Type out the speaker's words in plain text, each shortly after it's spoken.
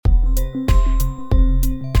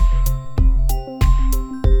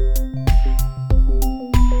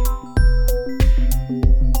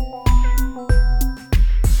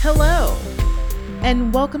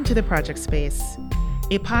Welcome to The Project Space,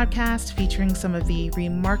 a podcast featuring some of the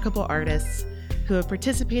remarkable artists who have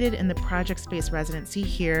participated in the Project Space residency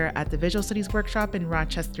here at the Visual Studies Workshop in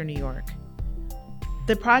Rochester, New York.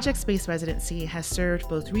 The Project Space residency has served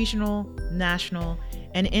both regional, national,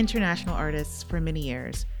 and international artists for many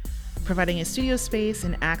years, providing a studio space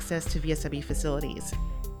and access to VSW facilities.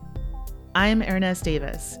 I'm Ernest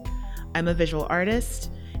Davis. I'm a visual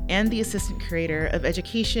artist and the assistant curator of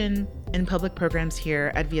education and public programs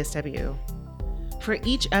here at VSW. For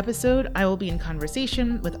each episode, I will be in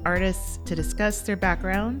conversation with artists to discuss their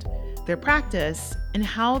background, their practice, and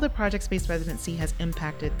how the Project Space residency has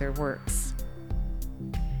impacted their works.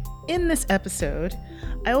 In this episode,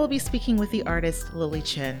 I will be speaking with the artist Lili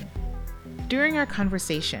Chen. During our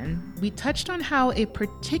conversation, we touched on how a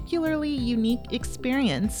particularly unique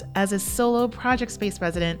experience as a solo Project Space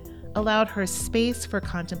resident allowed her space for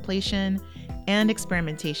contemplation and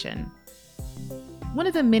experimentation. One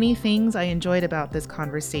of the many things I enjoyed about this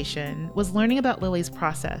conversation was learning about Lili's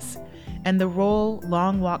process and the role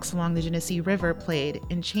long walks along the Genesee River played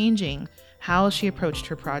in changing how she approached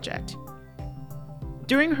her project.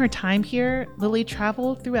 During her time here, Lili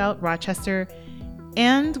traveled throughout Rochester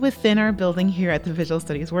and within our building here at the Visual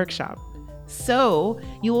Studies Workshop. So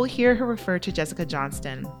you will hear her refer to Jessica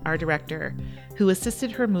Johnston, our director, who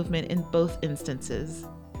assisted her movement in both instances.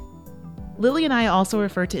 Lili and I also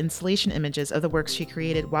refer to installation images of the works she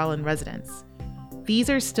created while in residence. These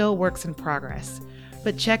are still works in progress,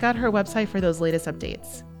 but check out her website for those latest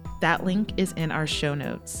updates. That link is in our show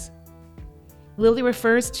notes. Lili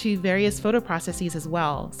refers to various photo processes as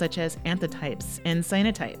well, such as anthotypes and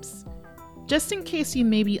cyanotypes. Just in case you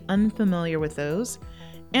may be unfamiliar with those,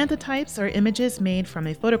 anthotypes are images made from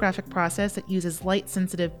a photographic process that uses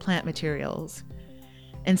light-sensitive plant materials.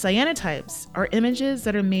 And cyanotypes are images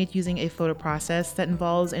that are made using a photo process that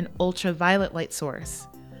involves an ultraviolet light source,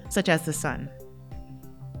 such as the sun.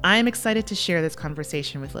 I am excited to share this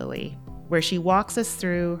conversation with Lili, where she walks us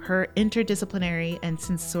through her interdisciplinary and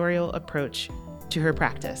sensorial approach to her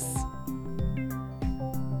practice.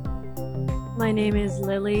 My name is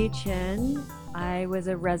Lili Chen. I was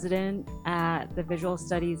a resident at the Visual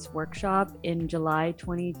Studies Workshop in July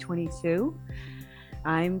 2022.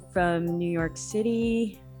 I'm from New York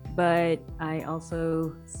City, but I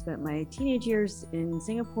also spent my teenage years in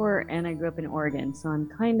Singapore and I grew up in Oregon, so I'm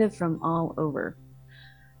kind of from all over.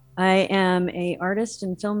 I am an artist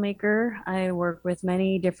and filmmaker. I work with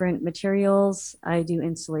many different materials. I do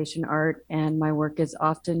installation art, and my work is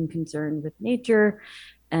often concerned with nature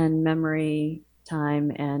and memory,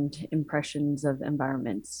 time, and impressions of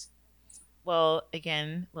environments. Well,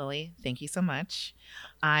 again, Lili, thank you so much.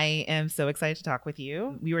 I am so excited to talk with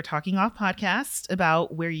you. We were talking off podcast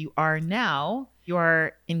about where you are now. You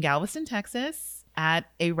are in Galveston, Texas at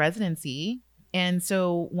a residency. And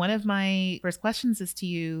so one of my first questions is to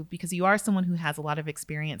you, because you are someone who has a lot of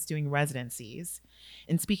experience doing residencies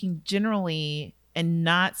and speaking generally and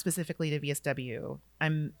not specifically to VSW.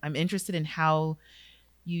 I'm interested in how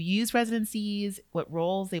you use residencies, what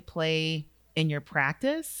roles they play in your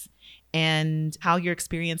practice, and how your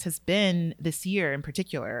experience has been this year in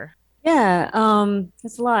particular. Yeah,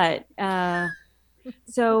 it's a lot.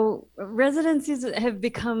 So residencies have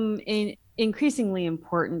become increasingly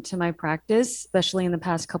important to my practice, especially in the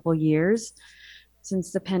past couple years.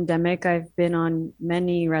 Since the pandemic, I've been on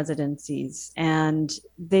many residencies, and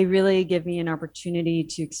they really give me an opportunity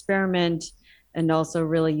to experiment and also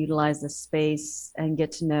really utilize the space and get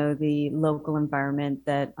to know the local environment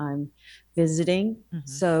that I'm visiting. Mm-hmm.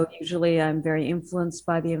 So usually I'm very influenced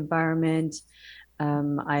by the environment.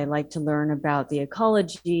 I like to learn about the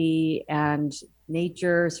ecology and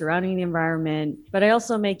nature surrounding the environment, but I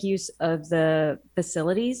also make use of the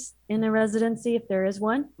facilities in a residency if there is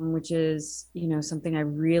one, which is, something I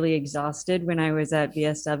really exhausted when I was at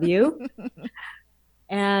VSW.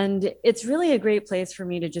 And it's really a great place for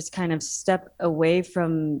me to just kind of step away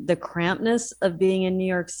from the crampedness of being in New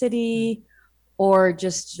York City, or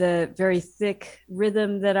just the very thick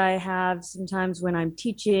rhythm that I have sometimes when I'm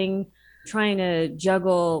teaching. Trying to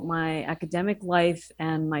juggle my academic life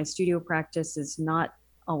and my studio practice is not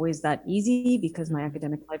always that easy because my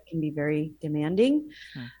academic life can be very demanding.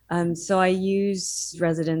 So I use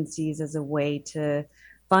residencies as a way to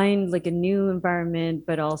find like a new environment,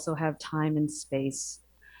 but also have time and space.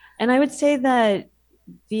 And I would say that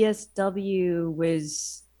VSW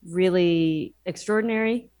was really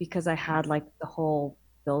extraordinary because I had like the whole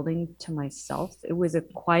building to myself. It was a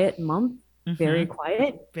quiet month. Mm-hmm. Very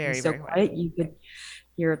quiet. Very quiet. You could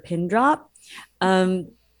hear a pin drop.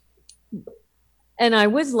 And And I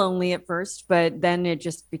was lonely at first, but then it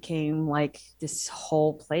just became like this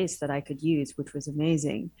whole place that I could use, which was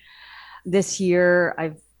amazing. This year,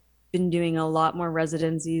 I've been doing a lot more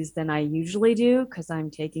residencies than I usually do because I'm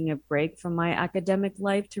taking a break from my academic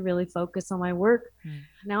life to really focus on my work. Hmm.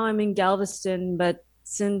 Now I'm in Galveston, but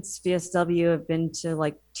since VSW, I've been to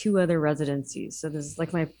like two other residencies. So this is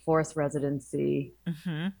like my fourth residency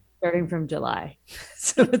Mm-hmm. starting from July.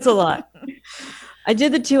 So it's a lot. I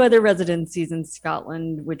did the two other residencies in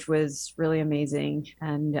Scotland, which was really amazing.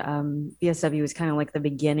 And BSW was kind of like the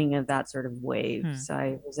beginning of that sort of wave. Hmm. So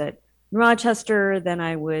I was at Rochester, then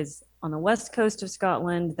I was on the west coast of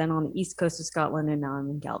Scotland, then on the east coast of Scotland, and now I'm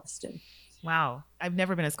in Galveston. Wow. I've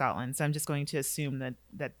never been to Scotland, so I'm just going to assume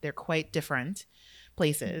that they're quite different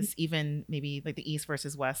places, even maybe like the east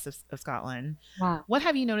versus west of Scotland. Wow. What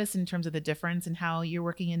have you noticed in terms of the difference in how you're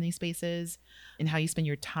working in these spaces and how you spend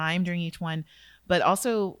your time during each one? But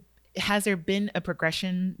also, has there been a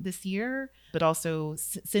progression this year? But also,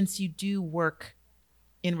 since you do work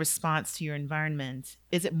in response to your environment,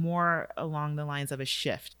 is it more along the lines of a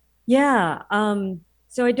shift? Yeah.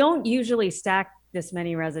 So I don't usually stack this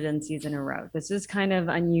many residencies in a row. This is kind of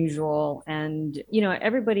unusual. And,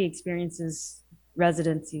 everybody experiences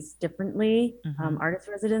residencies differently, Mm-hmm. artist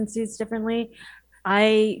residencies differently.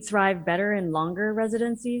 I thrive better in longer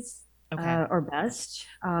residencies. Okay. Or best.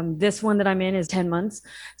 This one that I'm in is 10 months.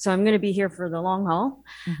 So I'm going to be here for the long haul,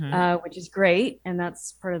 Mm-hmm. which is great. And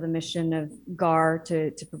that's part of the mission of GAR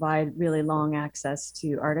to provide really long access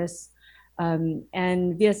to artists. And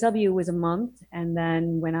VSW was a month. And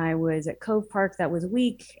then when I was at Cove Park, that was a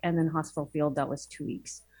week. And then Hospital Field, that was 2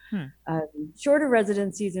 weeks. Hmm. Shorter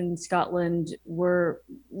residencies in Scotland were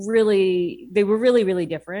really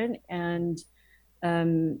different. And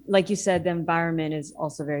like you said, the environment is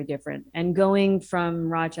also very different. And going from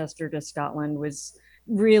Rochester to Scotland was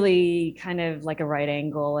really kind of like a right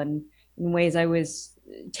angle. And in ways, I was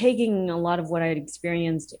taking a lot of what I had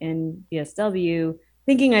experienced in BSW,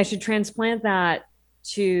 thinking I should transplant that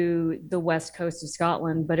to the west coast of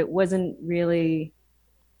Scotland, but it wasn't really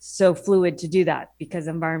so fluid to do that because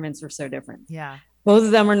environments were so different. Yeah. Both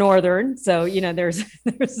of them are northern, so there's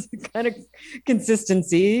there's kind of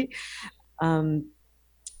consistency. Um,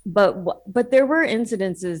 but there were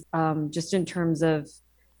incidences, just in terms of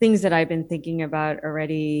things that I've been thinking about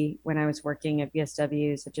already when I was working at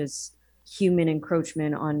BSW, such as human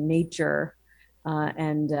encroachment on nature,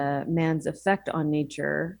 and man's effect on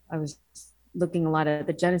nature. I was looking a lot at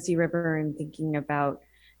the Genesee River and thinking about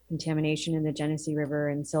contamination in the Genesee River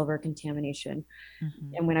and silver contamination.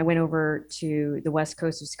 Mm-hmm. And when I went over to the west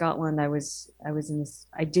coast of Scotland, I was in this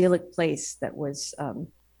idyllic place that was,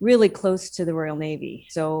 really close to the Royal Navy.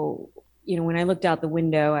 So, when I looked out the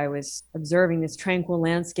window, I was observing this tranquil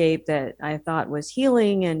landscape that I thought was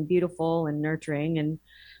healing and beautiful and nurturing and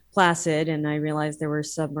placid. And I realized there were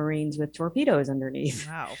submarines with torpedoes underneath.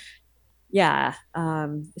 Wow. Yeah.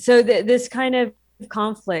 So this kind of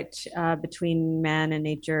conflict, between man and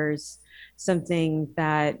nature is something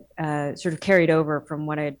that, sort of carried over from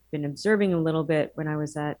what I'd been observing a little bit when I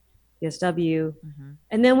was at BSW. Mm-hmm.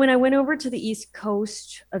 And then when I went over to the east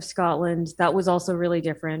coast of Scotland, that was also really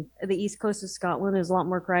different. The east coast of Scotland is a lot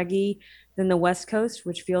more craggy than the west coast,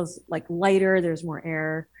 which feels like lighter. There's more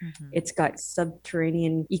air. Mm-hmm. It's got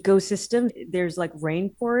subterranean ecosystem. There's like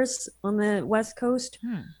rainforests on the west coast.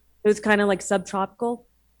 Hmm. It was kind of like subtropical.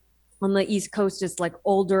 On the east coast, it's like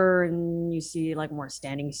older and you see like more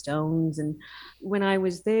standing stones. And when I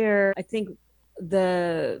was there, I think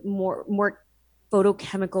the more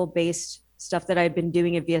photochemical based stuff that I'd been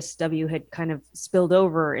doing at VSW had kind of spilled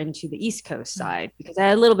over into the East Coast Hmm. side because I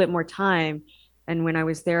had a little bit more time. And when I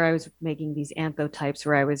was there, I was making these anthotypes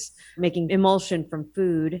where I was making emulsion from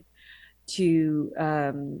food to,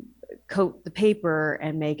 coat the paper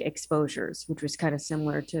and make exposures, which was kind of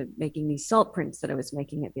similar to making these salt prints that I was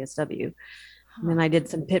making at VSW. And Huh. then I did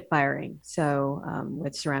some pit firing, so,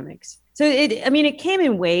 with ceramics. So it came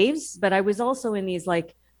in waves, but I was also in these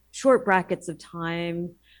like short brackets of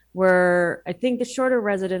time where I think the shorter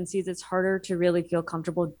residencies, it's harder to really feel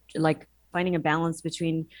comfortable, like finding a balance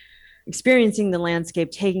between experiencing the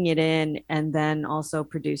landscape, taking it in, and then also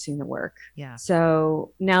producing the work. Yeah.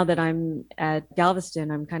 So now that I'm at Galveston,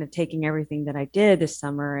 I'm kind of taking everything that I did this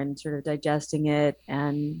summer and sort of digesting it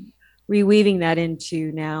and reweaving that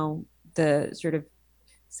into now the sort of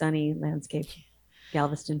sunny landscape,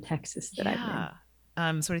 Galveston, Texas that I'm in. Yeah.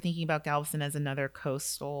 Sort of thinking about Galveston as another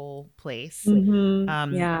coastal place.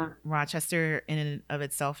 Yeah. Rochester, in and of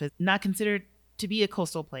itself, is not considered to be a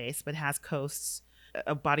coastal place, but has coasts.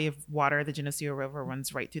 A body of water, the Genesee River,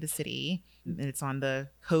 runs right through the city. And it's on the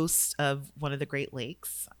coast of one of the Great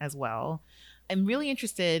Lakes as well. I'm really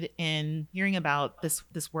interested in hearing about this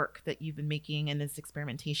work that you've been making and this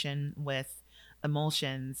experimentation with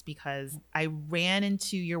emulsions, because I ran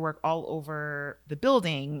into your work all over the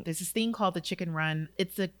building. There's this thing called the Chicken Run.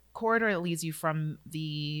 It's a corridor that leads you from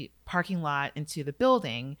the parking lot into the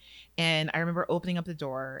building. And I remember opening up the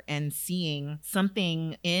door and seeing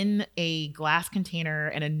something in a glass container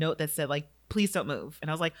and a note that said, like, please don't move. And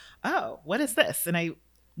I was like, oh, what is this? And I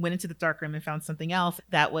went into the dark room and found something else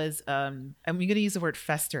that was I'm going to use the word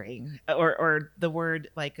festering, or the word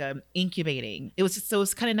like incubating. It was just, so it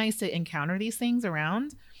was kind of nice to encounter these things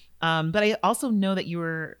around. But I also know that you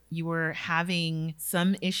were having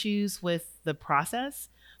some issues with the process.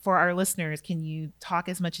 For our listeners, can you talk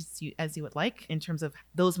as much as you would like in terms of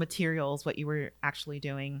those materials, what you were actually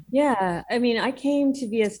doing? Yeah, I mean, I came to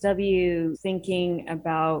VSW thinking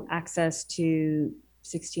about access to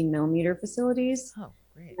 16 millimeter facilities. Oh,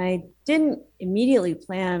 great. I didn't immediately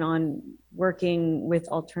plan on working with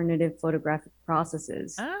alternative photographic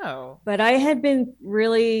processes, Oh. but I had been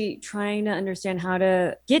really trying to understand how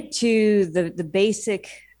to get to the basic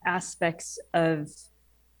aspects of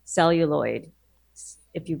celluloid,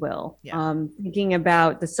 if you will. Yeah. Thinking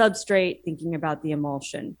about the substrate, thinking about the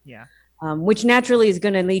emulsion. Yeah. Which naturally is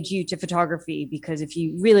going to lead you to photography, because if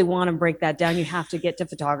you really want to break that down, you have to get to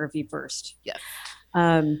photography first. Yes.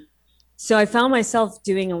 So I found myself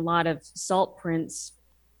doing a lot of salt prints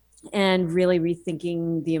and really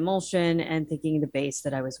rethinking the emulsion and thinking the base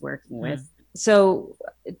that I was working with. So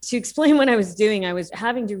to explain what I was doing, I was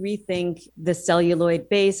having to rethink the celluloid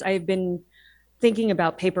base. I had been thinking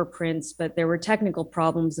about paper prints, but there were technical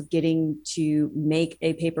problems of getting to make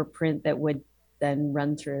a paper print that would then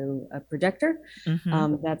run through a projector.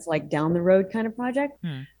 That's like down the road kind of project.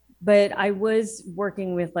 But I was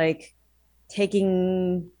working with like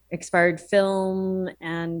taking expired film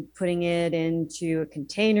and putting it into a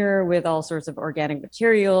container with all sorts of organic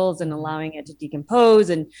materials and allowing it to decompose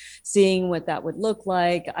and seeing what that would look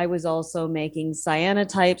like. I was also making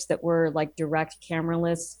cyanotypes that were like direct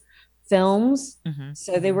cameraless films.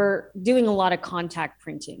 So they were doing a lot of contact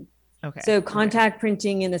printing. Okay. So contact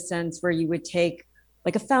printing in the sense where you would take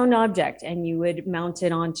like a found object and you would mount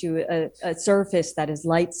it onto a surface that is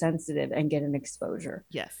light sensitive and get an exposure.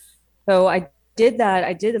 Yes. So I did that.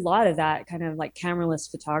 I did a lot of that kind of like cameraless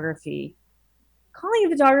photography. Calling it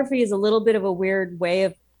photography is a little bit of a weird way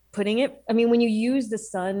of putting it. I mean, when you use the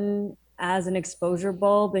sun as an exposure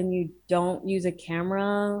bulb and you don't use a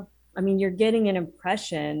camera, I mean, you're getting an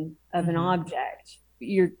impression of an object.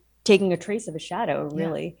 You're taking a trace of a shadow,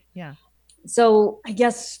 really. Yeah. So I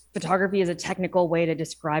guess photography is a technical way to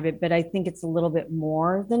describe it, but I think it's a little bit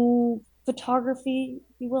more than photography,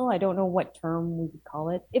 if you will. I don't know what term we would call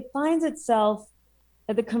it. It finds itself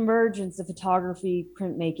at the convergence of photography,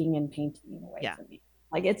 printmaking, and painting in a way for me.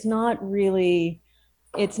 Like it's not really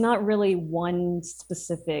one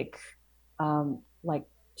specific like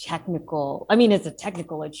technical. I mean, it's a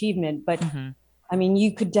technical achievement, but I mean,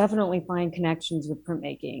 you could definitely find connections with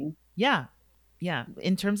printmaking. Yeah. Yeah.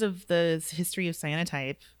 In terms of the history of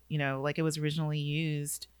cyanotype, like it was originally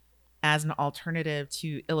used as an alternative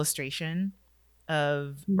to illustration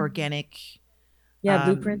of organic.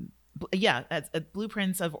 Blueprint.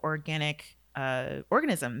 Blueprints of organic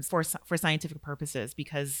organisms for scientific purposes,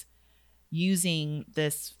 because using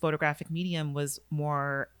this photographic medium was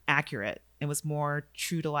more accurate. It was more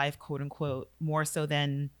true to life, quote unquote, more so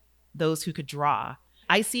than those who could draw.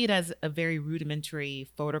 I see it as a very rudimentary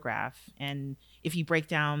photograph. And if you break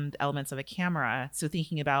down the elements of a camera, so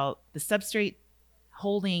thinking about the substrate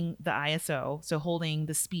holding the ISO, so holding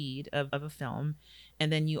the speed of a film,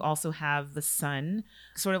 and then you also have the sun,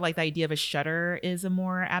 sort of like the idea of a shutter is a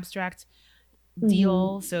more abstract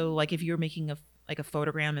deal. So like if you're making a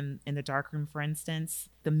photogram in the darkroom, for instance,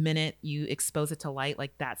 the minute you expose it to light,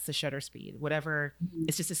 like that's the shutter speed, whatever.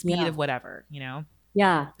 It's just a speed of whatever,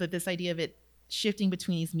 Yeah. But this idea of it shifting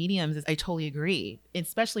between these mediums is, I totally agree,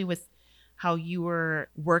 especially with how you were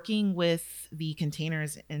working with the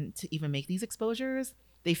containers and to even make these exposures.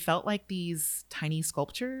 They felt like these tiny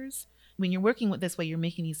sculptures. When you're working with this way, you're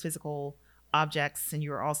making these physical objects and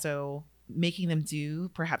you're also making them do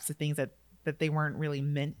perhaps the things that they weren't really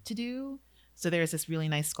meant to do. So there's this really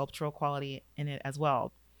nice sculptural quality in it as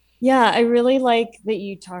well. Yeah, I really like that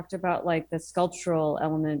you talked about like the sculptural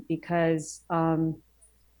element, because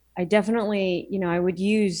I definitely, I would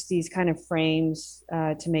use these kind of frames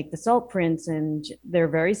to make the salt prints, and they're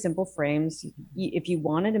very simple frames. If you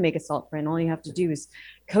wanted to make a salt print, all you have to do is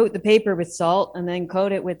coat the paper with salt and then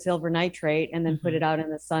coat it with silver nitrate and then put it out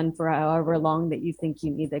in the sun for however long that you think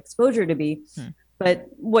you need the exposure to be. But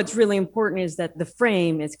what's really important is that the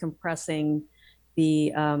frame is compressing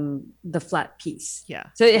the flat piece. Yeah.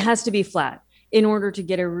 So it has to be flat in order to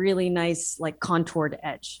get a really nice like contoured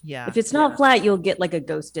edge. Yeah. If it's not flat, you'll get like a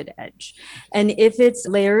ghosted edge. And if it's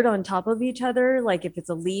layered on top of each other, like if it's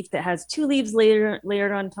a leaf that has two leaves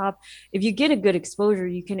layered on top, if you get a good exposure,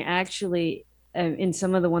 you can actually, in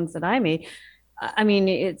some of the ones that I made, I mean,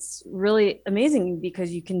 it's really amazing because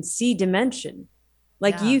you can see dimension.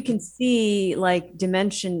 Like Yeah. you can see like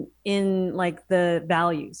dimension in like the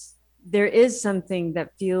values. There is something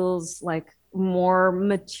that feels like more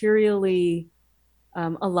materially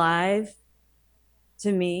alive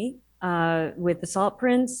to me with the salt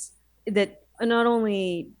prints that not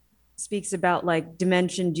only speaks about like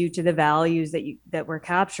dimension due to the values that were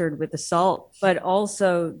captured with the salt, but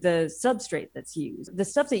also the substrate that's used. The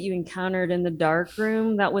stuff that you encountered in the dark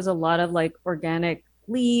room, that was a lot of like organic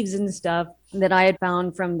leaves and stuff that I had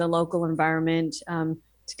found from the local environment,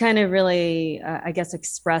 to kind of really, I guess,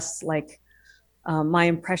 express like my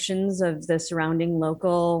impressions of the surrounding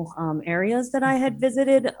local areas that I had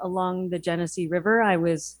visited along the Genesee River. I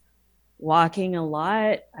was walking a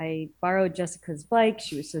lot. I borrowed Jessica's bike.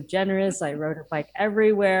 She was so generous. I rode her bike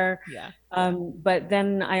everywhere. Yeah. But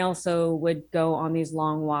then I also would go on these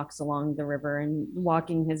long walks along the river, and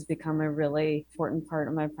walking has become a really important part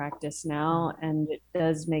of my practice now. And it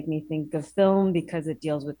does make me think of film because it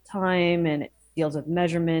deals with time and it deals with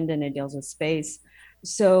measurement and it deals with space.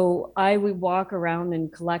 So I would walk around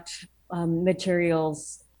and collect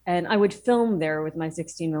materials, and I would film there with my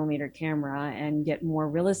 16 millimeter camera and get more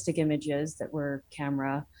realistic images that were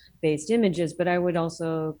camera based images. But I would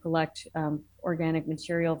also collect organic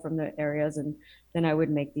material from the areas, and then I would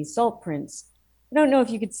make these salt prints. I don't know if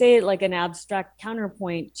you could say it like an abstract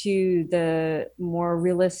counterpoint to the more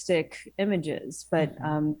realistic images, but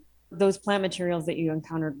those plant materials that you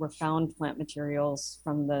encountered were found plant materials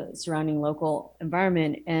from the surrounding local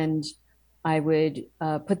environment. And I would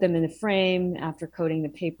put them in the frame after coating the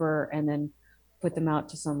paper and then put them out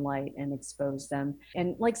to sunlight and expose them.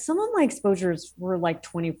 And like some of my exposures were like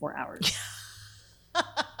 24 hours.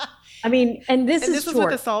 I mean, and this And is this was with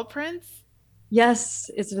the short. salt prints? Yes,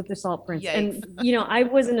 it's with the salt prints. Yikes. And, you know, I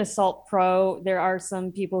wasn't a salt pro. There are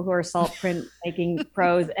some people who are salt print making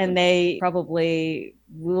pros, and they probably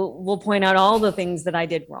will point out all the things that I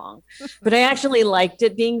did wrong. But I actually liked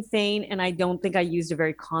it being faint, and I don't think I used a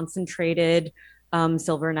very concentrated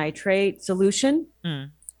silver nitrate solution.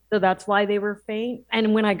 Mm. So that's why they were faint.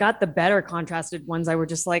 And when I got the better contrasted ones, I were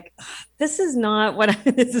just like, this is not what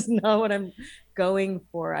this is not what I'm going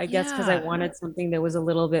for. I guess because I Yeah. wanted something that was a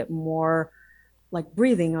little bit more like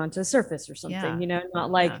breathing onto a surface or something, Yeah. you know,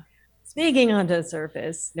 not like Yeah. speaking onto a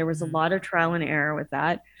surface. There was a Mhm. lot of trial and error with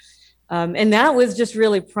that. And that was just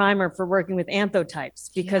really primer for working with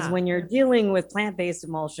anthotypes, because Yeah. when you're dealing with plant-based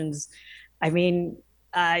emulsions, I mean,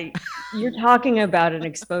 you're talking about an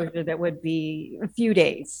exposure that would be a few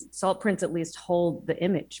days. Salt prints at least hold the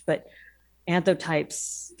image, but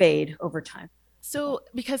anthotypes fade over time. So,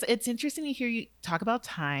 because it's interesting to hear you talk about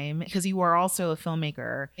time, because you are also a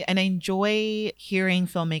filmmaker, and I enjoy hearing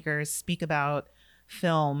filmmakers speak about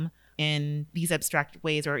film in these abstract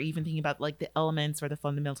ways, or even thinking about like the elements or the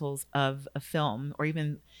fundamentals of a film, or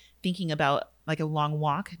even thinking about like a long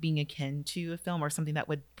walk being akin to a film or something that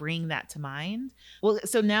would bring that to mind. Well,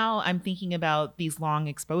 so now I'm thinking about these long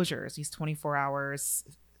exposures, these 24 hours,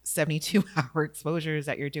 72-hour exposures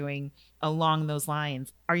that you're doing along those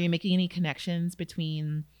lines. Are you making any connections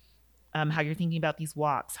between how you're thinking about these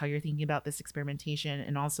walks, how you're thinking about this experimentation,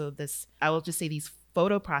 and also this, I will just say, these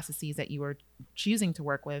photo processes that you are choosing to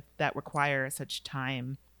work with that require such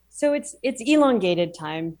time? So it's elongated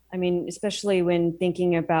time. I mean, especially when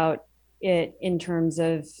thinking about it in terms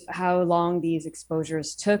of how long these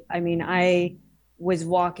exposures took. I mean, I was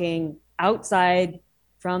walking outside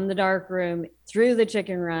from the dark room through the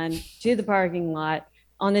chicken run to the parking lot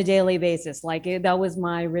on a daily basis. Like that was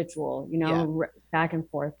my ritual, you Yeah. know, back and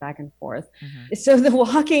forth, back and forth. Mm-hmm. So the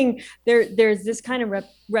walking, there's this kind of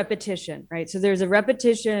repetition, right? So there's a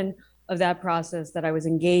repetition of that process that I was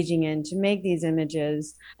engaging in to make these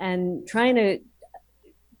images, and trying to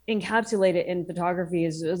encapsulate it in photography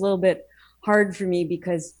is a little bit hard for me,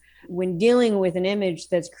 because when dealing with an image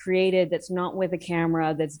that's created that's not with a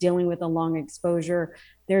camera, that's dealing with a long exposure,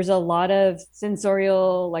 there's a lot of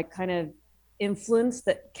sensorial like kind of influence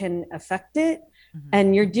that can affect it. Mm-hmm.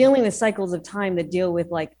 And you're dealing with cycles of time that deal with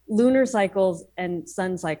like lunar cycles and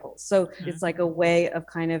sun cycles. So it's like a way of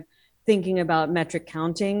kind of thinking about metric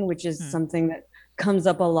counting, which is something that comes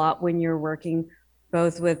up a lot when you're working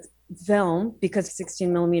both with film, because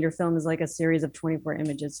 16 millimeter film is like a series of 24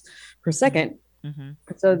 images per second.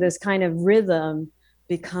 So this kind of rhythm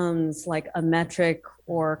becomes like a metric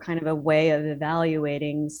or kind of a way of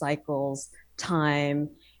evaluating cycles, time,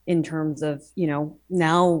 in terms of,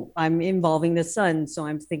 now I'm involving the sun. So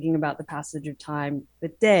I'm thinking about the passage of time, the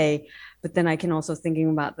day, but then I can also thinking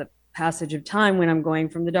about the passage of time when I'm going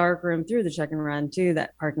from the dark room through the check and run to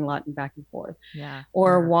that parking lot and back and forth, Yeah.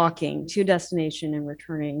 or walking to destination and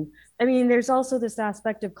returning. I mean, there's also this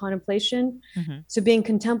aspect of contemplation. Mm-hmm. So being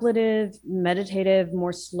contemplative, meditative,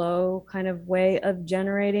 more slow kind of way of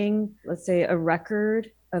generating, let's say, a record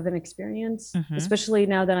of an experience, Mm-hmm. especially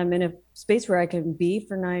now that I'm in a space where I can be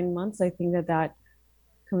for 9 months. I think that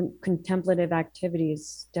contemplative activity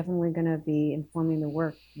is definitely going to be informing the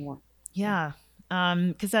work more. Yeah.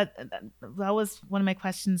 Because that was one of my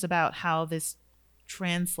questions about how this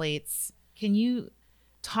translates. Can you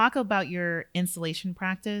talk about your installation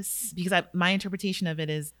practice? Because my interpretation of it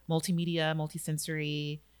is multimedia,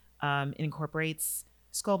 multisensory. It incorporates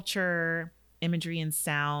sculpture, imagery, and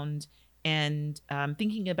sound. And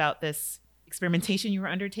thinking about this experimentation you were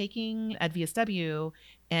undertaking at VSW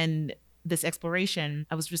and this exploration,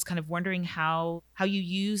 I was just kind of wondering how you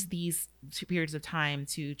use these two periods of time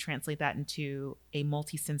to translate that into a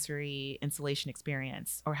multisensory installation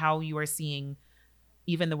experience, or how you are seeing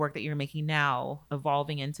even the work that you're making now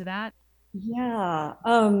evolving into that. Yeah.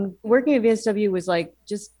 Working at VSW was like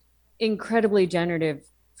just incredibly generative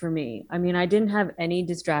for me. I mean, I didn't have any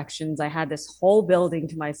distractions. I had this whole building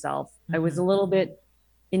to myself. I was Mm-hmm. a little bit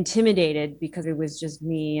intimidated because it was just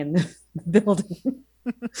me and the building.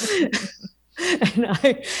 and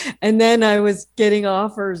I and then I was getting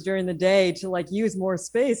offers during the day to like use more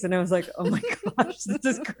space. And I was like, oh my gosh, this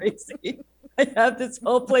is crazy. I have this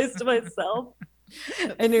whole place to myself.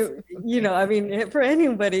 And it, I mean, for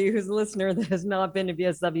anybody who's a listener that has not been to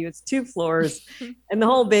VSW, it's 2 floors, and the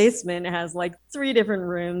whole basement has like 3 different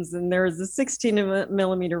rooms. And there was a 16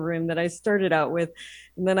 millimeter room that I started out with,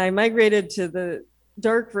 and then I migrated to the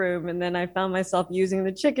dark room, and then I found myself using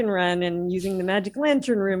the chicken run and using the magic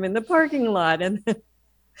lantern room in the parking lot, and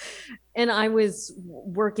I was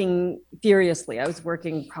working furiously. I was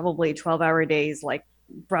working probably 12-hour days, like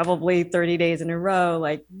probably 30 days in a row,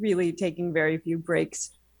 like really taking very few breaks.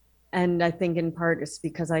 And I think in part it's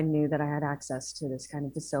because I knew that I had access to this kind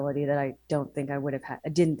of facility that I don't think I would have had, I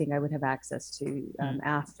didn't think I would have access to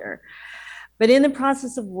after. But in the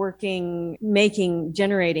process of working,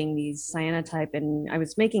 generating these cyanotype, and I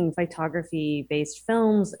was making photography based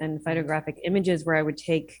films and photographic images where I would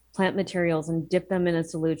take plant materials and dip them in a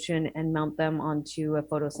solution and mount them onto a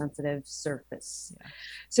photosensitive surface. Yeah.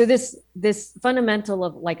 So this fundamental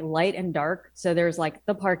of like light and dark. So there's like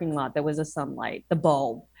the parking lot that was a sunlight, the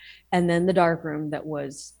bulb, and then the dark room that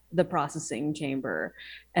was the processing chamber.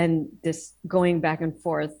 And this going back and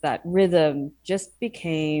forth, that rhythm just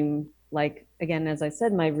became, like, again, as I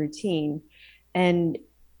said, my routine. And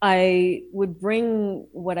I would bring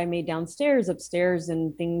what I made downstairs upstairs,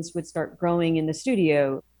 and things would start growing in the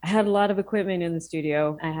studio. I had a lot of equipment in the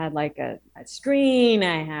studio. I had like a screen,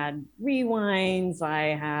 I had rewinds,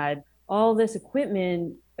 I had all this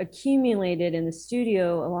equipment accumulated in the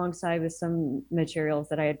studio alongside with some materials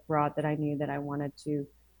that I had brought that I knew that I wanted to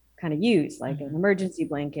kind of use, like an emergency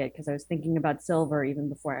blanket, because I was thinking about silver even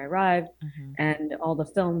before I arrived, and all the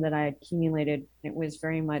film that I had accumulated. It was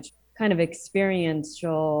very much kind of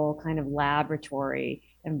experiential, kind of laboratory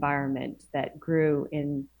environment that grew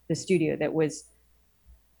in the studio that was,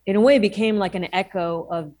 in a way, became like an echo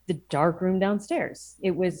of the dark room downstairs.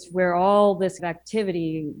 It was where all this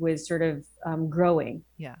activity was sort of growing.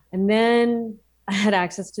 Yeah. And then I had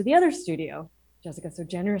access to the other studio. Jessica so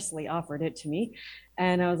generously offered it to me.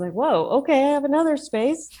 And I was like, whoa, okay, I have another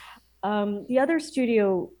space. The other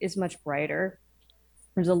studio is much brighter.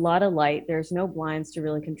 There's a lot of light. There's no blinds to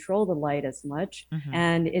really control the light as much.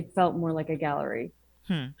 And it felt more like a gallery.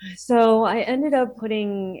 So I ended up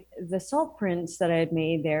putting the salt prints that I had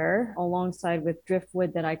made there alongside with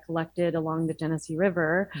driftwood that I collected along the Genesee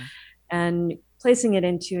River, and placing it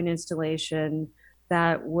into an installation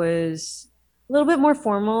that was a little bit more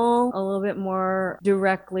formal, a little bit more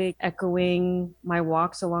directly echoing my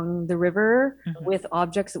walks along the river with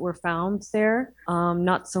objects that were found there,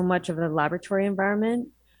 not so much of a laboratory environment.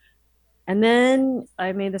 And then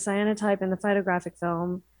I made the cyanotype and the photographic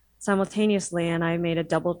film simultaneously, and I made a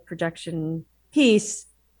double projection piece.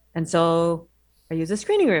 And so I used a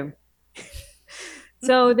screening room.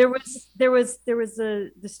 So there was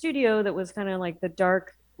the studio that was kind of like the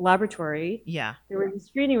dark laboratory. Yeah. There was a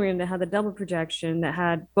screening room that had the double projection that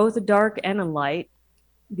had both a dark and a light.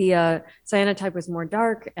 The cyanotype was more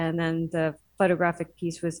dark, and then the photographic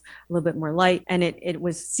piece was a little bit more light, and it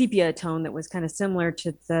was sepia tone that was kind of similar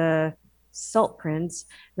to the salt prints.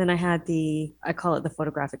 Then I had I call it the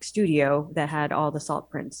photographic studio that had all the salt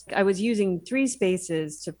prints. I was using three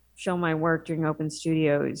spaces to show my work during open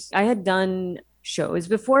studios. I had done shows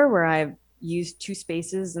before where I've used two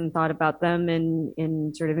spaces and thought about them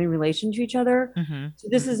in sort of in relation to each other. Mm-hmm. So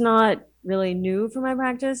this is not really new for my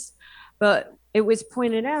practice, but it was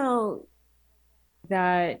pointed out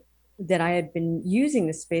that I had been using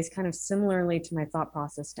the space kind of similarly to my thought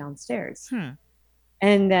process downstairs. Hmm.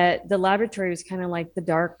 And that the laboratory was kind of like the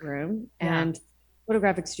dark room, Yeah. and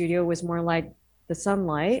photographic studio was more like the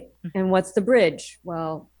sunlight. Mhm. And what's the bridge?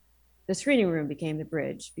 Well, the screening room became the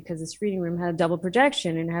bridge because the screening room had a double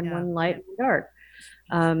projection and had Yeah. one light and dark.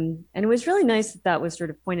 And it was really nice that that was sort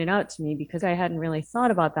of pointed out to me because I hadn't really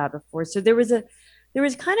thought about that before. So there was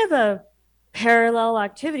kind of a parallel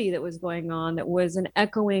activity that was going on that was an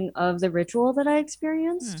echoing of the ritual that I Hmm.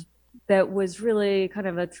 experienced. That was really kind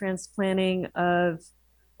of a transplanting of,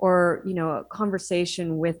 or a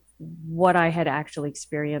conversation with what I had actually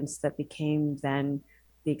experienced that became then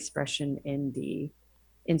the expression in the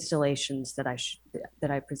installations that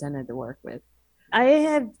I presented the work with. I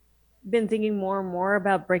have been thinking more and more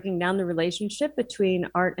about breaking down the relationship between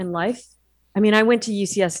art and life. I mean, I went to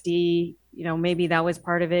UCSD, maybe that was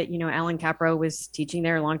part of it. Alan Capro was teaching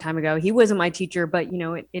there a long time ago. He wasn't my teacher, but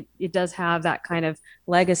it does have that kind of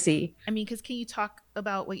legacy. I mean, because can you talk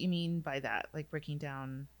about what you mean by that, like breaking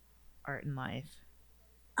down art and life?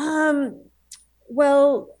 Um,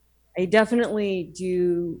 well, I definitely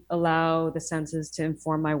do allow the senses to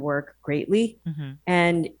inform my work greatly. Mm-hmm.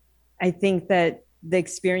 And I think that the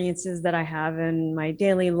experiences that I have in my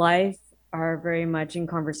daily life are very much in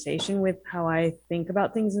conversation with how I think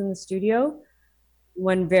about things in the studio.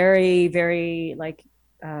 One very, very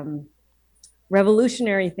um,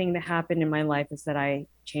 revolutionary thing that happened in my life is that I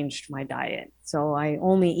changed my diet. So I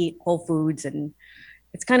only eat whole foods, and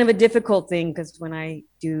it's kind of a difficult thing because when I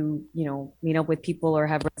do, meet up with people or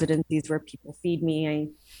have residencies where people feed me, I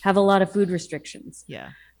have a lot of food restrictions. Yeah.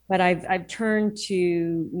 But I've turned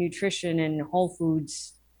to nutrition and whole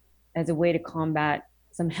foods as a way to combat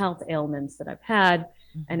some health ailments that I've had.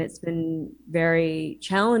 And Mm-hmm. it's been very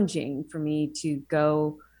challenging for me to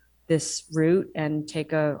go this route and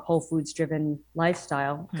take a whole foods driven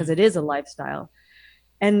lifestyle Hmm. because it is a lifestyle.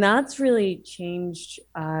 And that's really changed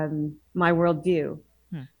my worldview.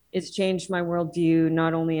 Hmm. It's changed my worldview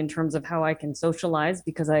not only in terms of how I can socialize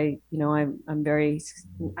because I'm very,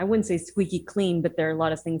 I wouldn't say squeaky clean, but there are a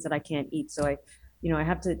lot of things that I can't eat. So I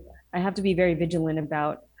have to be very vigilant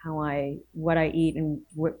about what I eat and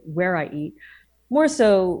where I eat. More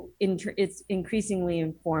so, it's increasingly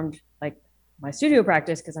informed like my studio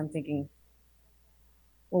practice because I'm thinking,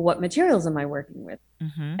 well, what materials am I working with?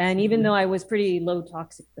 Mm-hmm. And even though I was pretty low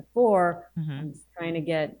toxic before, Mm-hmm. I'm trying to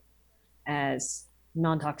get as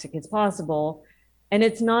non-toxic as possible. And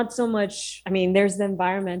it's not so much, I mean, there's the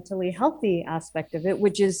environmentally healthy aspect of it,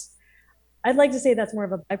 which is, I'd like to say that's more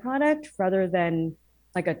of a byproduct rather than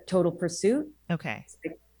like a total pursuit. Okay.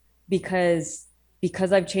 Because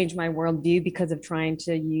I've changed my worldview because of trying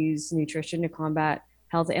to use nutrition to combat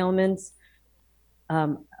health ailments.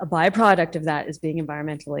 A byproduct of that is being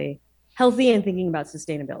environmentally healthy and thinking about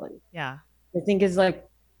sustainability. Yeah. I think is like,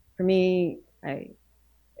 for me,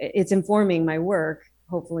 it's informing my work,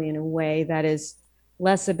 hopefully in a way that is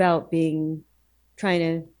less about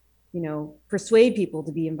trying to, persuade people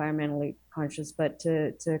to be environmentally conscious, but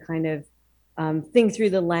to kind of think through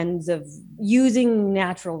the lens of using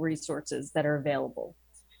natural resources that are available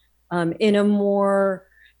in a more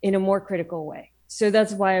critical way. So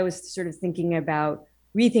that's why I was sort of thinking about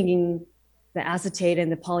rethinking the acetate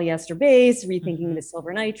and the polyester base, rethinking Mm-hmm. the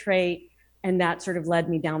silver nitrate, and that sort of led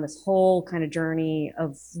me down this whole kind of journey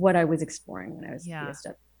of what I was exploring when I was Yeah. at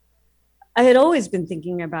BSW. I had always been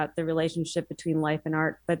thinking about the relationship between life and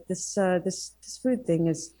art, but this food thing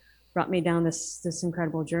has brought me down this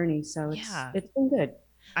incredible journey. So Yeah. it's been good.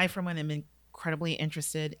 I, for one, am incredibly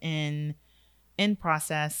interested in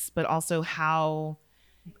process, but also how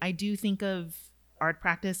I do think of art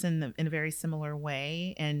practice in a very similar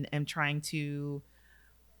way, and am trying to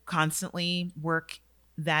constantly work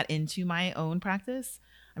that into my own practice.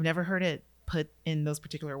 I've never heard it put in those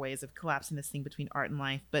particular ways of collapsing this thing between art and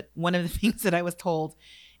life. But one of the things that I was told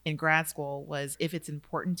in grad school was if it's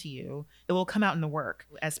important to you, it will come out in the work.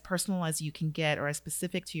 As personal as you can get, or as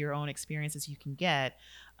specific to your own experience as you can get,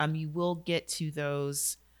 you will get to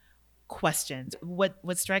those questions. What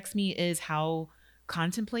strikes me is how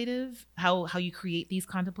contemplative, how you create these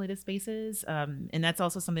contemplative spaces, and that's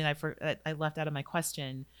also something that I left out of my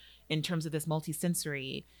question in terms of this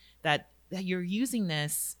multisensory, that you're using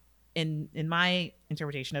this in my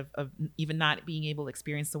interpretation of even not being able to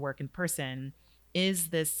experience the work in person, is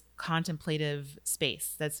this contemplative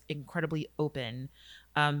space that's incredibly open,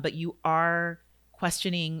 but you are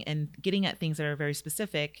questioning and getting at things that are very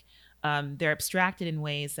specific. They're abstracted in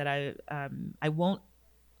ways that I won't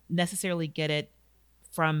necessarily get it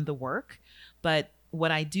from the work, but what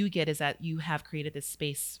I do get is that you have created this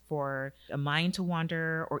space for a mind to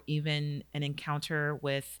wander, or even an encounter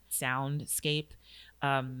with soundscape.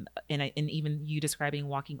 And even you describing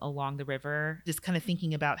walking along the river, just kind of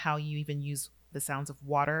thinking about how you even use the sounds of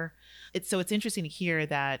water. It's interesting to hear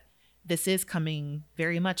that this is coming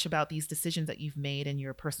very much about these decisions that you've made in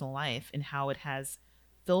your personal life, and how it has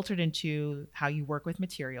filtered into how you work with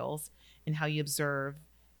materials and how you observe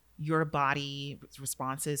your body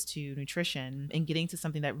responses to nutrition, and getting to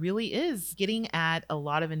something that really is getting at a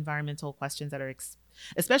lot of environmental questions that are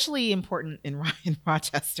especially important in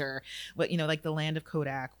Rochester, but like the land of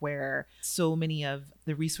Kodak, where so many of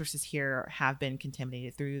the resources here have been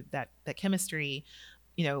contaminated through that chemistry.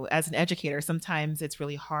 As an educator, sometimes it's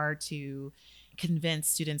really hard to convince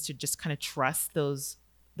students to just kind of trust those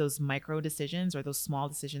micro decisions, or those small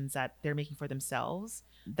decisions that they're making for themselves,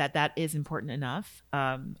 that is important enough.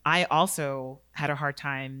 I also had a hard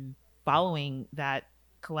time following that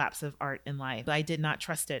collapse of art in life. I did not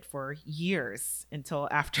trust it for years until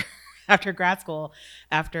after after grad school,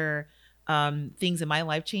 after things in my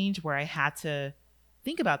life changed, where I had to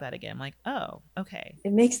think about that again. I'm like, oh, okay.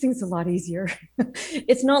 It makes things a lot easier.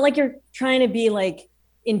 It's not like you're trying to be like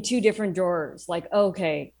in two different drawers, like,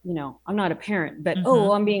 okay, I'm not a parent, but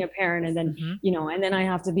Mm-hmm. I'm being a parent, and then Mm-hmm. and then I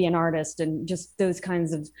have to be an artist, and just those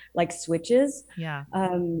kinds of like switches. Yeah.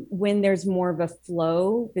 When there's more of a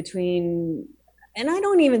flow between, and I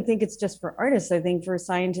don't even think it's just for artists. I think for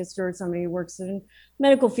scientists, or somebody who works in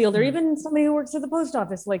medical field, or Mm. even somebody who works at the post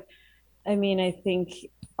office, like, I think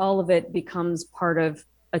all of it becomes part of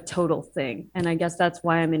a total thing. And I guess that's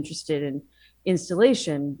why I'm interested in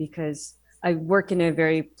installation, because I work in a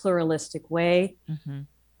very pluralistic way. Mm-hmm.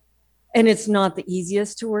 And it's not the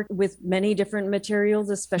easiest to work with many different materials,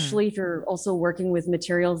 Hmm. especially if you're also working with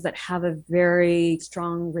materials that have a very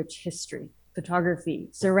strong, rich history: photography,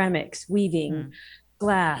 ceramics, weaving, Hmm.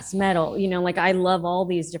 glass, metal. Like I love all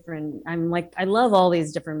these different, I love all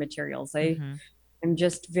these different materials. Mm-hmm. I'm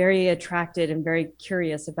just very attracted and very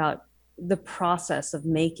curious about the process of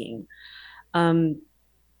making. Um,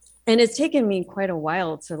 and it's taken me quite a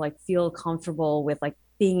while to like feel comfortable with like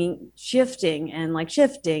being shifting and like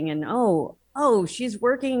shifting, and she's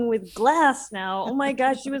working with glass now. Oh my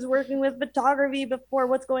gosh, she was working with photography before.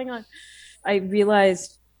 What's going on? I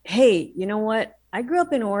realized, hey, you know what? I grew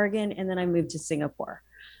up in Oregon and then I moved to Singapore.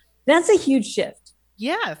 That's a huge shift,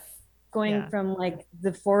 Yes. going Yeah. from like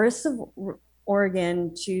the forests of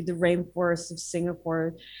Oregon to the rainforests of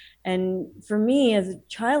Singapore. And for me, as a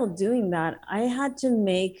child doing that, I had to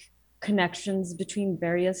make connections between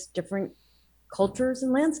various different cultures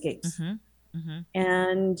and landscapes. Mm-hmm. Mm-hmm.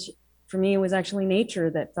 And for me, it was actually nature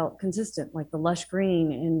that felt consistent, like the lush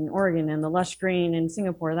green in Oregon and the lush green in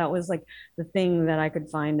Singapore. That was like the thing that I could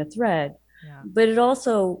find a thread. Yeah. But it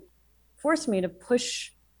also forced me to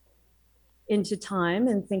push into time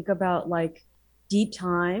and think about like deep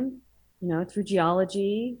time, through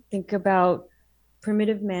geology, think about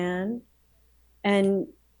primitive man. And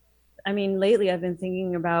lately I've been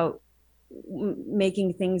thinking about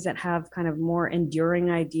making things that have kind of more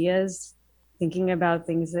enduring ideas, thinking about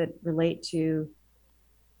things that relate to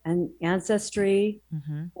an ancestry,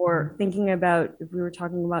 Mm-hmm. or thinking about, if we were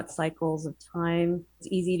talking about cycles of time, it's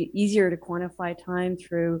easier to quantify time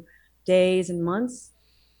through days and months.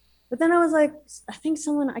 But then I was like, I think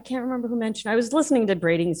someone, I can't remember who mentioned, I was listening to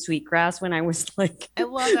Braiding Sweetgrass when I was like, I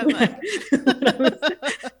love that when book.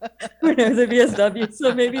 when I was at VSW.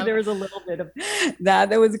 So maybe there was a little bit of that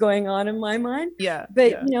was going on in my mind. Yeah.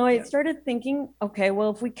 But, Yeah. I started thinking, okay,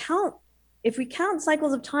 well, if we count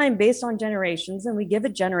cycles of time based on generations, and we give a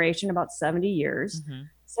generation about 70 years, Mm-hmm.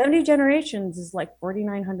 70 generations is like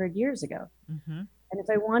 4,900 years ago. Mm-hmm. And if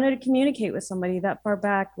I wanted to communicate with somebody that far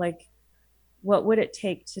back, like, what would it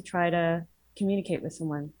take to try to communicate with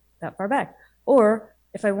someone that far back? Or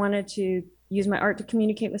if I wanted to use my art to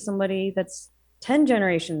communicate with somebody that's 10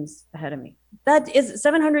 generations ahead of me. That is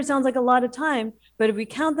 700 sounds like a lot of time, but if we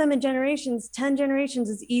count them in generations, 10 generations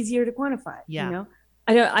is easier to quantify, Yeah.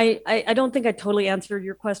 I don't think I totally answered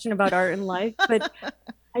your question about art and life, but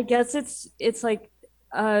I guess it's like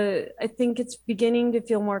I think it's beginning to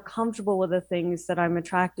feel more comfortable with the things that I'm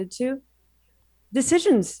attracted to.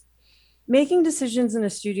 Decisions, making decisions in a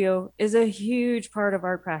studio is a huge part of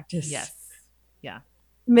our practice. Yes. Yeah.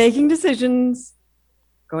 Making decisions,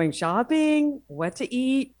 going shopping, what to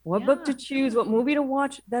eat, what book to Yeah, choose, what movie to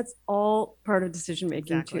watch. That's all part of decision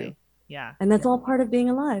making too. exactly. Yeah. And that's all part of being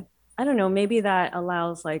alive. I don't know, maybe that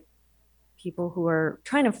allows like people who are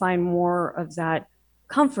trying to find more of that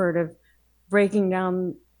comfort of breaking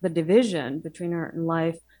down the division between art and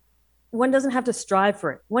life. One doesn't have to strive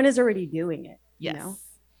for it. One is already doing it, you know? Yes.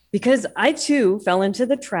 Because I too fell into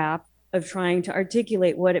the trap of trying to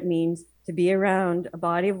articulate what it means to be around a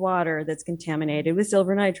body of water that's contaminated with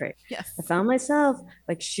silver nitrate. I Yes. found myself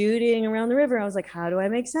like shooting around the river. I was like, how do I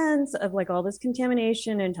make sense of like all this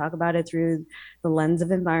contamination and talk about it through the lens of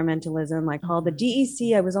environmentalism? I called the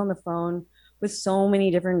DEC. I was on the phone with so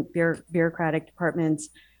many different bureaucratic departments.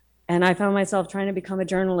 And I found myself trying to become a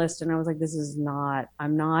journalist. And I was like,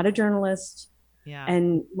 I'm not a journalist. Yeah.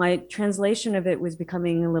 And my translation of it was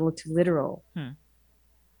becoming a little too literal. Hmm.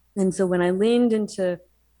 And so when I leaned into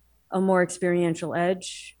a more experiential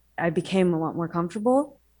edge, I became a lot more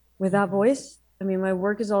comfortable with that voice. I mean, my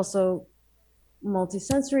work is also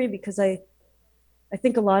multisensory because I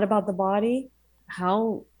think a lot about the body,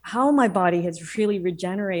 how my body has really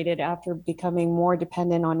regenerated after becoming more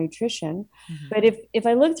dependent on nutrition. Mm-hmm. But if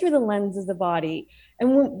I look through the lens of the body,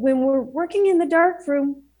 and when we're working in the dark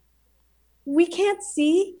room, we can't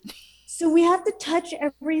see, so we have to touch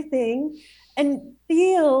everything and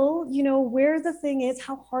feel, you know, where the thing is,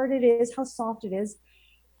 how hard it is, how soft it is.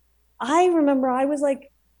 I remember I was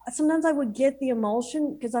like, sometimes I would get the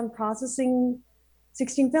emulsion because I'm processing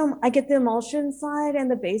 16 film. I get the emulsion side and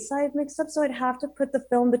the base side mixed up. So I'd have to put the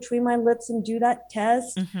film between my lips and do that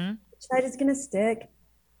test. Mm-hmm. Which side is going to stick?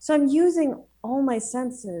 So I'm using all my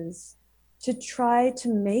senses to try to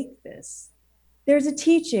make this. There's a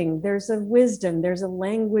teaching, there's a wisdom, there's a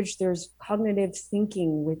language, there's cognitive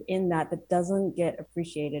thinking within that that doesn't get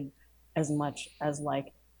appreciated as much as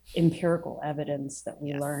like empirical evidence that we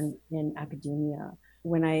Yes. learn in academia.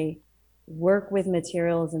 When I work with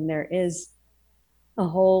materials and there is a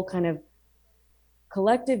whole kind of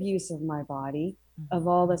collective use of my body, of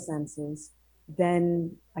all the senses,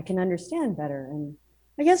 then I can understand better. And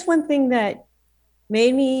I guess one thing that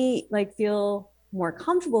made me like feel more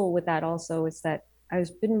comfortable with that also is that I've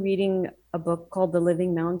been reading a book called The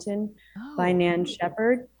Living Mountain by Oh, Nan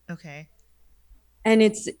Shepherd. okay. And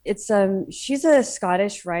it's she's a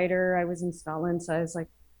Scottish writer. I was in Scotland, so I was like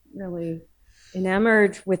really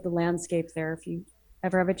enamored with the landscape there. If you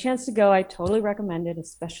ever have a chance to go, I totally recommend it,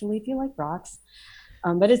 especially if you like rocks.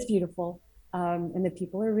 But it's beautiful, and the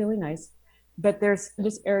people are really nice. But there's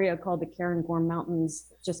this area called the Cairngorm Mountains,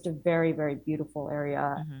 just a very, very beautiful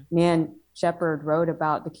area. Mm-hmm. Nan Shepherd wrote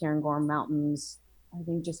about the Cairngorm Mountains, I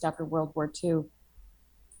think, just after World War II.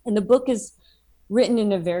 And the book is written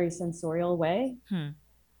in a very sensorial way. Hmm.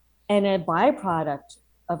 And a byproduct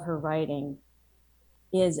of her writing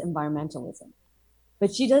is environmentalism.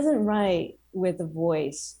 But she doesn't write with a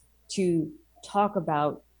voice to talk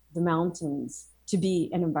about the mountains to be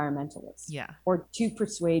an environmentalist, Yeah. or to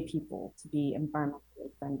persuade people to be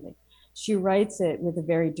environmentally friendly. She writes it with a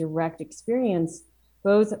very direct experience,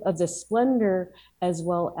 both of the splendor as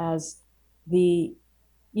well as the,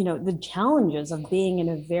 you know, the challenges of being in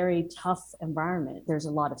a very tough environment. There's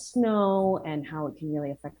a lot of snow and how it can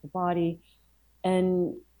really affect the body.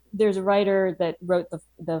 And there's a writer that wrote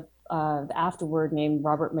the afterword named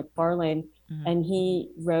Robert McFarlane, Mm-hmm. and he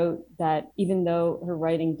wrote that even though her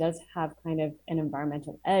writing does have kind of an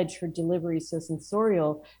environmental edge, her delivery is so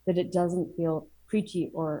sensorial that it doesn't feel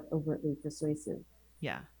preachy or overtly persuasive.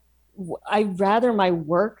 Yeah. I'd rather my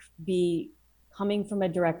work be coming from a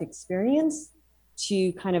direct experience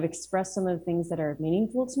to kind of express some of the things that are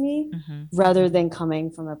meaningful to me, Mm-hmm. rather than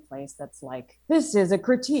coming from a place that's like, this is a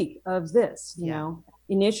critique of this, you know.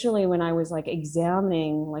 Initially, when I was like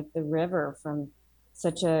examining like the river from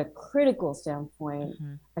such a critical standpoint,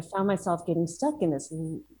 I found myself getting stuck in this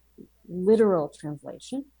literal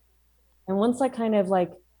translation. And once I kind of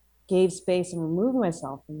like gave space and removed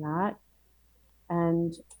myself from that,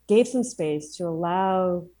 and gave some space to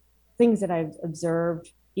allow things that I've observed,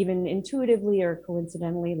 even intuitively or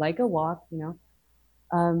coincidentally, like a walk, you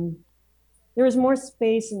know, there was more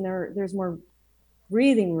space and there's more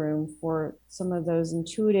breathing room for some of those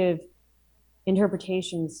intuitive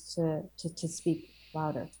interpretations to speak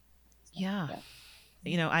louder. Yeah.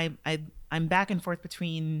 You know, I'm back and forth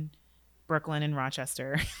between Brooklyn and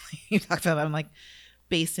Rochester. You talked about I'm like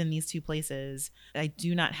based in these two places. I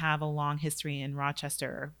do not have a long history in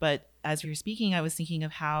Rochester, but as you're speaking, I was thinking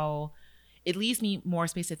of how it leaves me more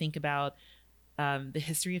space to think about the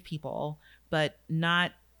history of people, but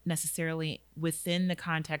not necessarily within the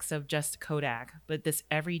context of just Kodak, but this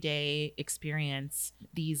everyday experience,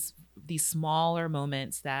 these smaller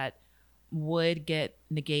moments that would get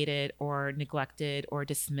negated or neglected or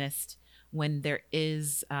dismissed when there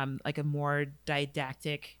is like a more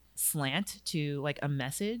didactic slant to like a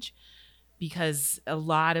message, because a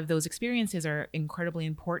lot of those experiences are incredibly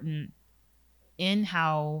important in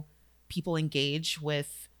how people engage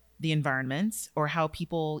with the environment, or how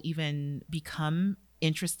people even become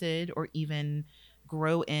interested or even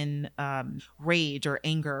grow in rage or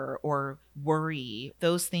anger or worry.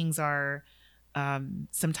 Those things are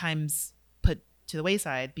sometimes put to the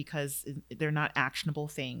wayside because they're not actionable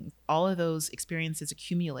things. All of those experiences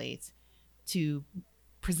accumulate to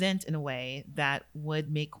present in a way that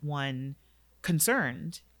would make one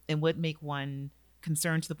concerned, and would make one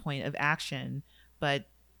concerned to the point of action. But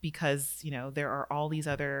because, there are all these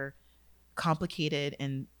other complicated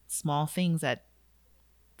and small things that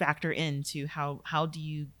factor into how do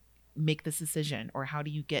you make this decision, or how do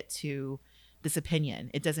you get to this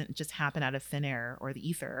opinion. It doesn't just happen out of thin air or the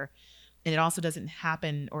ether. And it also doesn't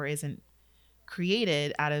happen or isn't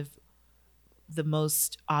created out of the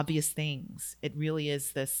most obvious things. It really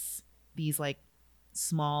is these like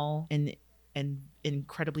small and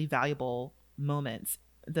incredibly valuable moments.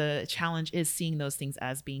 The challenge is seeing those things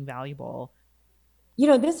as being valuable.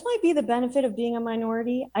 This might be the benefit of being a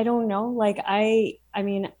minority. I don't know. Like I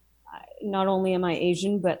mean, not only am I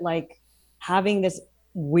Asian, but like having this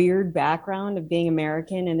weird background of being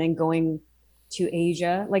American and then going to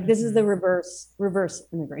Asia. Like this is the reverse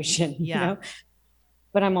immigration, Yeah.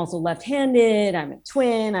 But I'm also left-handed. I'm a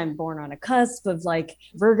twin. I'm born on a cusp of like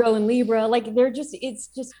Virgo and Libra. Like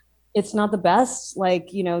it's not the best, like,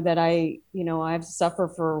 that I have to suffer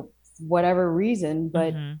for whatever reason.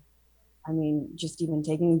 But I mean, just even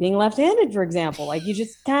taking being left-handed, for example, like you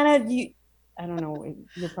just kind of I don't know.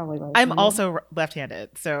 You're probably I'm left-handed. also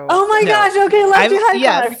left-handed, so Oh my no. gosh! Okay, lefty high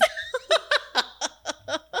Yes. five.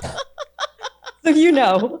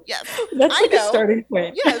 So Yes, that's I like a know. starting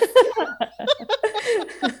point. Yes.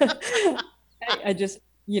 I just,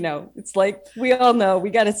 it's like we all know we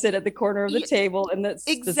got to sit at the corner of the table in that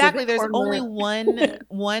Exactly. specific There's only corner.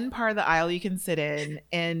 one part of the aisle you can sit in,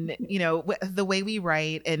 and the way we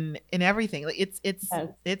write and everything. Like Yes,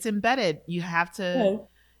 it's embedded. You have to,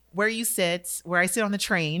 yes. where I sit on the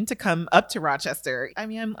train to come up to Rochester. I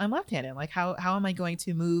mean, I'm left-handed. Like how am I going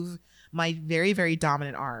to move my very, very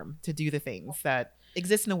dominant arm to do the things that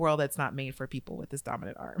exist in a world that's not made for people with this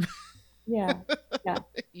dominant arm? Yeah, yeah.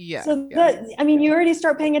 Yeah. So Yeah. that, I mean, you already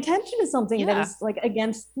start paying attention to something that Yeah. is like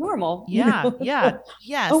against normal, Yeah. It's Yeah. like, oh,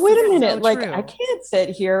 Yes. wait a So minute. Like, I true. can't sit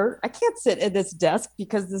here. I can't sit at this desk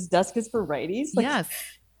because this desk is for righties. Like, Yes.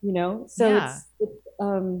 so Yeah.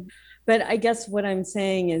 but I guess what I'm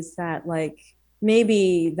saying is that, like,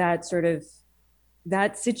 maybe that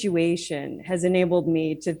situation has enabled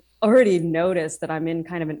me to already notice that I'm in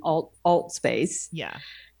kind of an alt space. Yeah.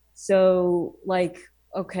 So, like,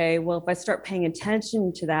 okay, well, if I start paying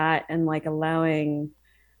attention to that and like allowing,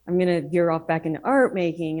 I'm going to veer off back into art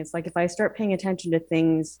making. It's like if I start paying attention to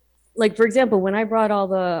things, like, for example, when I brought all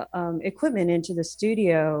the equipment into the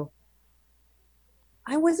studio,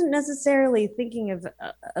 I wasn't necessarily thinking of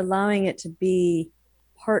allowing it to be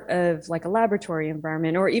part of like a laboratory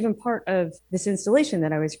environment or even part of this installation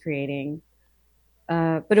that I was creating.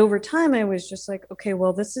 But over time, I was just like, okay,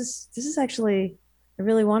 well, this is actually, I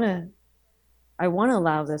really I want to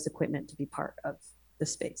allow this equipment to be part of the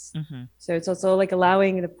space. Mm-hmm. So it's also like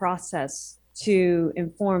allowing the process to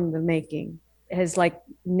inform the making. It has like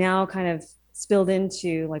now kind of spilled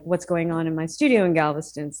into like what's going on in my studio in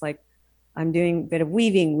Galveston. It's like I'm doing a bit of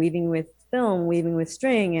weaving with film, weaving with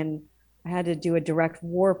string, and I had to do a direct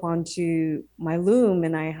warp onto my loom,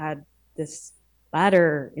 and I had this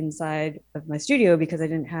ladder inside of my studio because I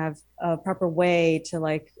didn't have a proper way to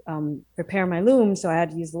like prepare my loom. So I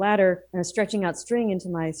had to use the ladder and I was stretching out string into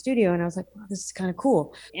my studio. And I was like, wow, this is kind of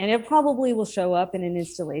cool. And it probably will show up in an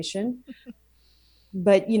installation.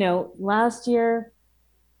 But, last year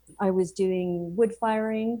I was doing wood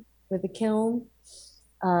firing with a kiln.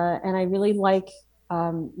 And I really like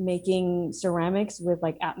making ceramics with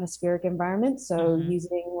like atmospheric environments. So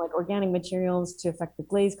using like organic materials to affect the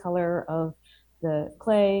glaze color of the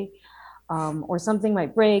clay, or something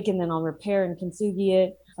might break and then I'll repair and kintsugi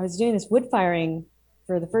it. I was doing this wood firing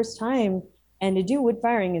for the first time. And to do wood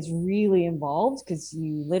firing is really involved because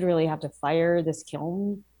you literally have to fire this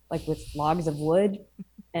kiln like with logs of wood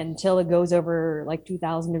until it goes over like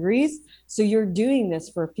 2000 degrees. So you're doing this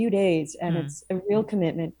for a few days and it's a real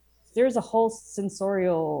commitment. There's a whole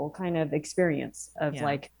sensorial kind of experience of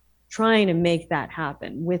like trying to make that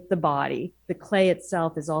happen with the body. The clay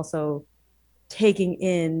itself is also taking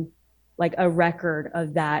in like a record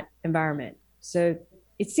of that environment. So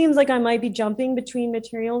it seems like I might be jumping between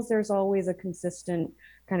materials. There's always a consistent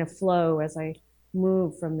kind of flow as I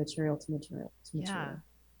move from material to material to Yeah. material.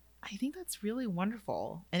 I think that's really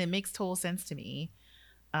wonderful. And it makes total sense to me.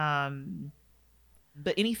 Um,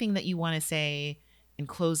 but anything that you want to say in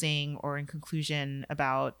closing or in conclusion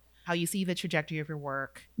about how you see the trajectory of your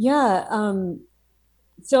work? Yeah.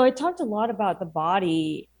 So I talked a lot about the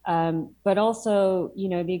body, but also,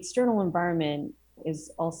 the external environment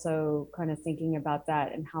is also kind of thinking about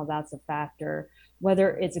that and how that's a factor,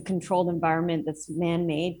 whether it's a controlled environment that's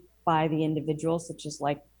man-made by the individual, such as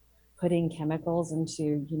like putting chemicals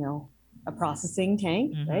into, a processing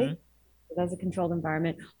tank, Mm-hmm. right? So that's a controlled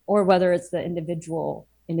environment, or whether it's the individual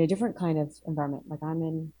in a different kind of environment. Like I'm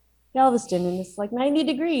in Galveston and it's like 90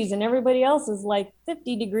 degrees and everybody else is like 50 It's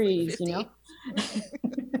like degrees, 50.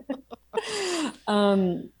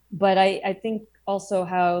 But I think also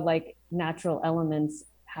how like natural elements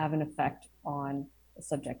have an effect on the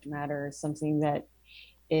subject matter is something that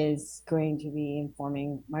is going to be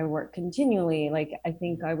informing my work continually. Like I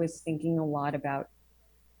think I was thinking a lot about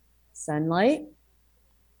sunlight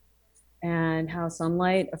and how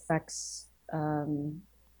sunlight affects you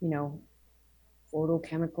know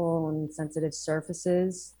photochemical and sensitive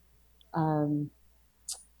surfaces. um,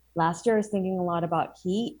 Last year I was thinking a lot about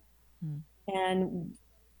heat, Hmm. and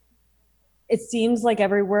it seems like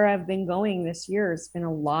everywhere I've been going this year, it's been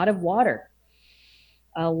a lot of water,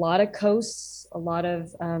 a lot of coasts, a lot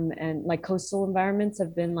of, and like coastal environments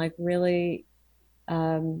have been like really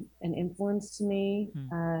an influence to me.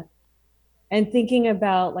 Hmm. And thinking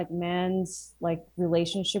about like man's like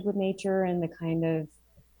relationship with nature and the kind of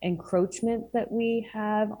encroachment that we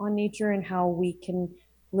have on nature and how we can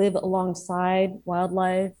live alongside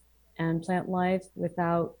wildlife and plant life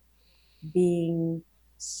without being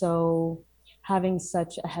so having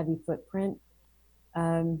such a heavy footprint.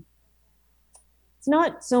 Um, it's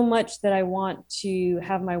not so much that I want to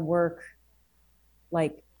have my work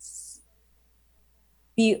like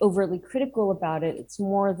be overtly critical about it. It's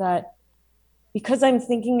more that because I'm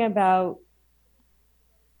thinking about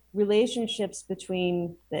relationships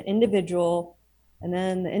between the individual and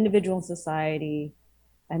then the individual in society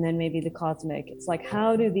and then maybe the cosmic. It's like,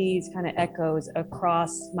 how do these kind of echoes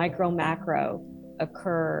across micro macro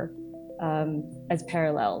occur as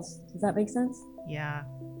parallels? Does that make sense? Yeah.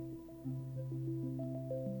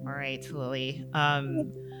 All right, Lily.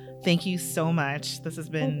 Thank you so much. This has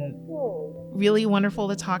been really wonderful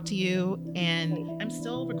to talk to you. And I'm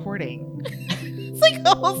still recording. It's like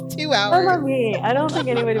almost 2 hours. Not me. I don't think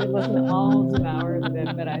anybody would listen to all 2 hours of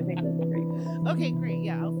it, but I think it's great. Okay, great.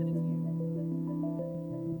 Yeah, I'll send it to you.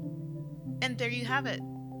 And there you have it.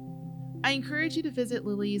 I encourage you to visit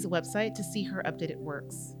Lily's website to see her updated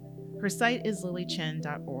works. Her site is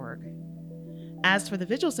lilichin.org. As for the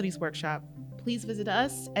Visual Studies Workshop, please visit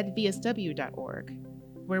us at vsw.org,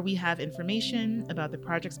 where we have information about the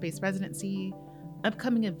project space residency,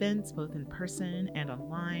 upcoming events both in person and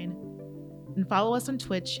online, and follow us on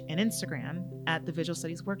Twitch and Instagram at the Visual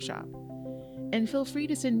Studies Workshop. And feel free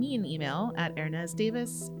to send me an email at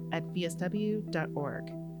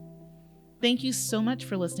ernestdavis@vsw.org. Thank you so much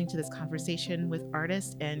for listening to this conversation with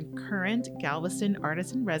artist and current Galveston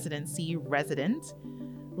Artist in Residency resident,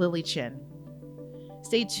 Lili Chin.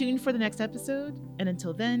 Stay tuned for the next episode, and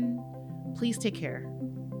until then, please take care.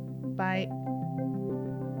 Bye.